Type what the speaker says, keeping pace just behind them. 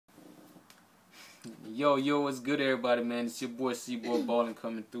Yo, what's good, everybody, man? It's your boy cBoy Ballin'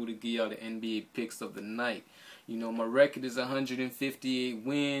 coming through to give y'all the NBA picks of the night. You know, my record is 158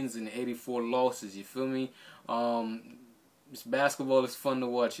 wins and 84 losses. You feel me? This basketball is fun to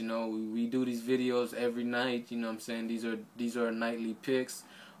watch. You know, we do these videos every night. You know what I'm saying? These are nightly picks.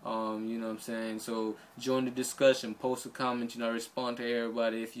 You know what I'm saying? So join the discussion, post a comment, you know, respond to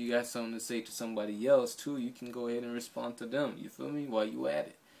everybody. If you got something to say to somebody else too, you can go ahead and respond to them. You feel me? While you at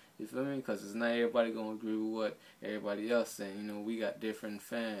it. You feel me? Because it's not everybody gonna agree with what everybody else saying. You know, we got different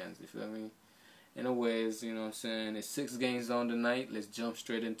fans. You feel me? Anyways, you know what I'm saying? There's 6 games on tonight. Let's jump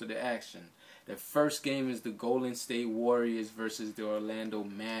straight into the action. The first game is the Golden State Warriors versus the Orlando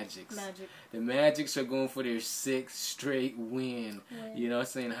Magics. The Magics are going for their 6th straight win. You know what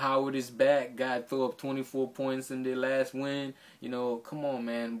I'm saying? Howard is back. Guy threw up 24 points in their last win. You know, come on,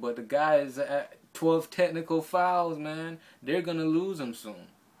 man. But the guys at 12 technical fouls, man. They're going to lose them soon.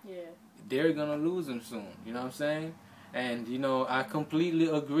 Yeah. They're going to lose them soon. You know what I'm saying? And, you know, I completely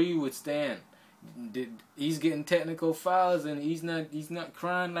agree with Stan. He's getting technical fouls and he's not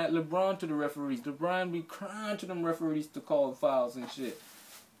crying like LeBron to the referees. LeBron be crying to them referees to call fouls and shit.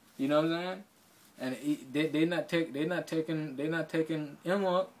 You know what I'm saying? And they're not taking him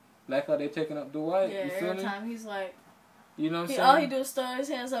up like how they taking up Dwight. Yeah, you feel every me? time he's like, you know what I'm saying? All he do is throw his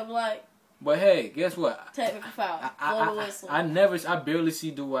hands up like. But hey, guess what? Technical foul. Blow the whistle. I barely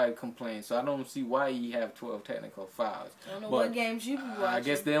see Dwight complain, so I don't see why he have 12 technical fouls. I don't know what games you be watching. I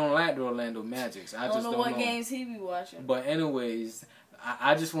guess they don't like the Orlando Magics. I just don't know what games he be watching. But anyways,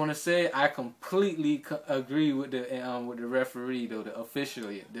 I just want to say I completely agree with the referee though, the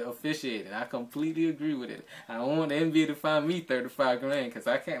officiating. I completely agree with it. I don't want the NBA to find me $35 grand because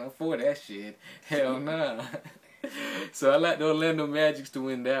I can't afford that shit. Hell nah. So I like the Orlando Magics to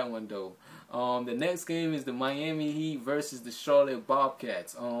win that one though. The next game is the Miami Heat versus the Charlotte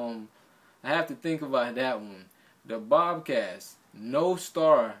Bobcats. I have to think about that one. The Bobcats, no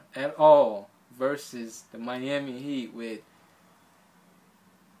star at all, versus the Miami Heat with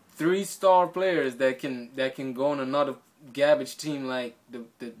 3 star players that can go on another garbage team like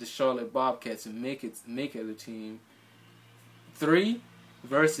the Charlotte Bobcats and make it a team. 3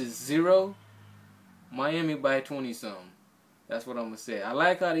 versus 0. Miami by 20-something. That's what I'm gonna say. I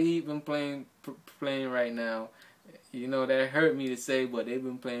like how the Heat been playing right now. You know, that hurt me to say, but they've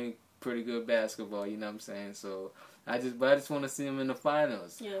been playing pretty good basketball. You know what I'm saying? So I just want to see them in the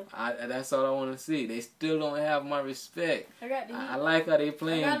finals. Yeah. That's all I want to see. They still don't have my respect. I got the Heat. I like how they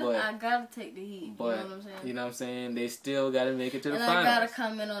playing, but I gotta take the Heat. But you know what I'm saying? You know what I'm saying? They still gotta make it to the finals. And I gotta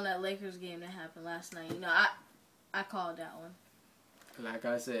comment on that Lakers game that happened last night. You know, I called that one. Like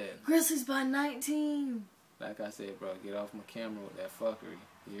I said. Grizzlies by 19. Like I said, bro, get off my camera with that fuckery.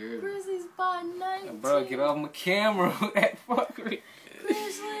 You hear me? Grizzlies by 19. Bro, get off my camera with that fuckery.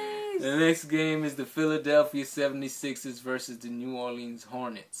 Grizzlies. The next game is the Philadelphia 76ers versus the New Orleans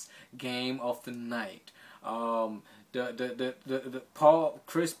Hornets. Game of the night.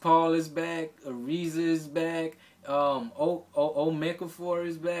 Chris Paul is back. Ariza is back. Okafor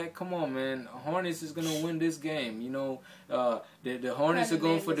is back. Come on, man. Hornets is gonna win this game. You know, the Hornets are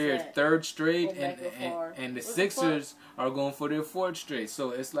going for their 3rd straight, and the Sixers are going for their 4th straight. So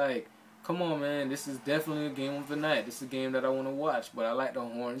it's like, come on, man. This is definitely a game of the night. This is a game that I want to watch. But I like the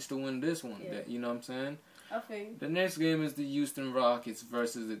Hornets to win this one. Yeah. You know what I'm saying? I feel you. The next game is the Houston Rockets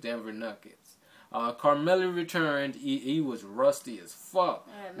versus the Denver Nuggets. Carmelo returned. He was rusty as fuck.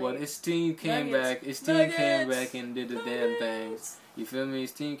 But his team came back. His team came back and did the damn thing. You feel me?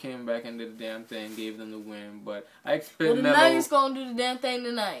 His team came back and did the damn thing, gave them the win. But I expect the Melo. Nuggets gonna do the damn thing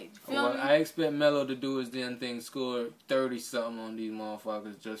tonight. Feel me? I expect Melo to do his damn thing, score 30-something on these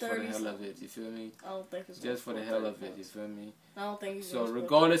motherfuckers just for the hell of it. You feel me? I don't think it's just for the hell of it. You feel me? I don't think he's so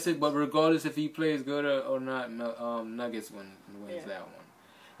regardless if he plays good or not, Nuggets wins that one.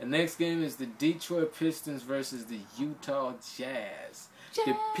 The next game is the Detroit Pistons versus the Utah Jazz.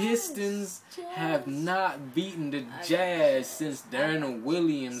 The Pistons have not beaten the Jazz since Darren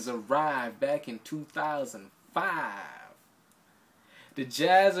Williams arrived back in 2005. The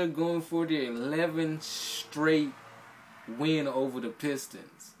Jazz are going for their 11th straight win over the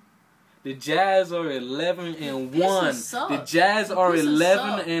Pistons. The Jazz are 11-1. The Jazz are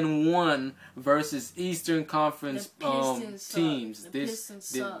 11-1 versus Eastern Conference teams this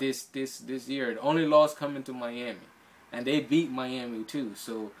year. The only loss coming to Miami, and they beat Miami too.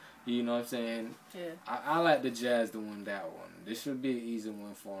 So you know what I'm saying. Yeah. I like the Jazz to win that one. This should be an easy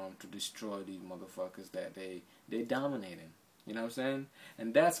one for them to destroy these motherfuckers that they dominating. You know what I'm saying?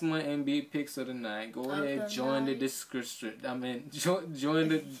 And that's my NBA picks of the night. Go ahead, join the discussion.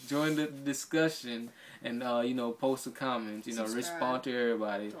 Join the discussion, and you know, post a comment. You know, respond to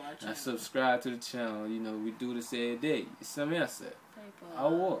everybody, and subscribe to the channel. You know, we do this every day. Some else. I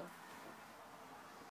will.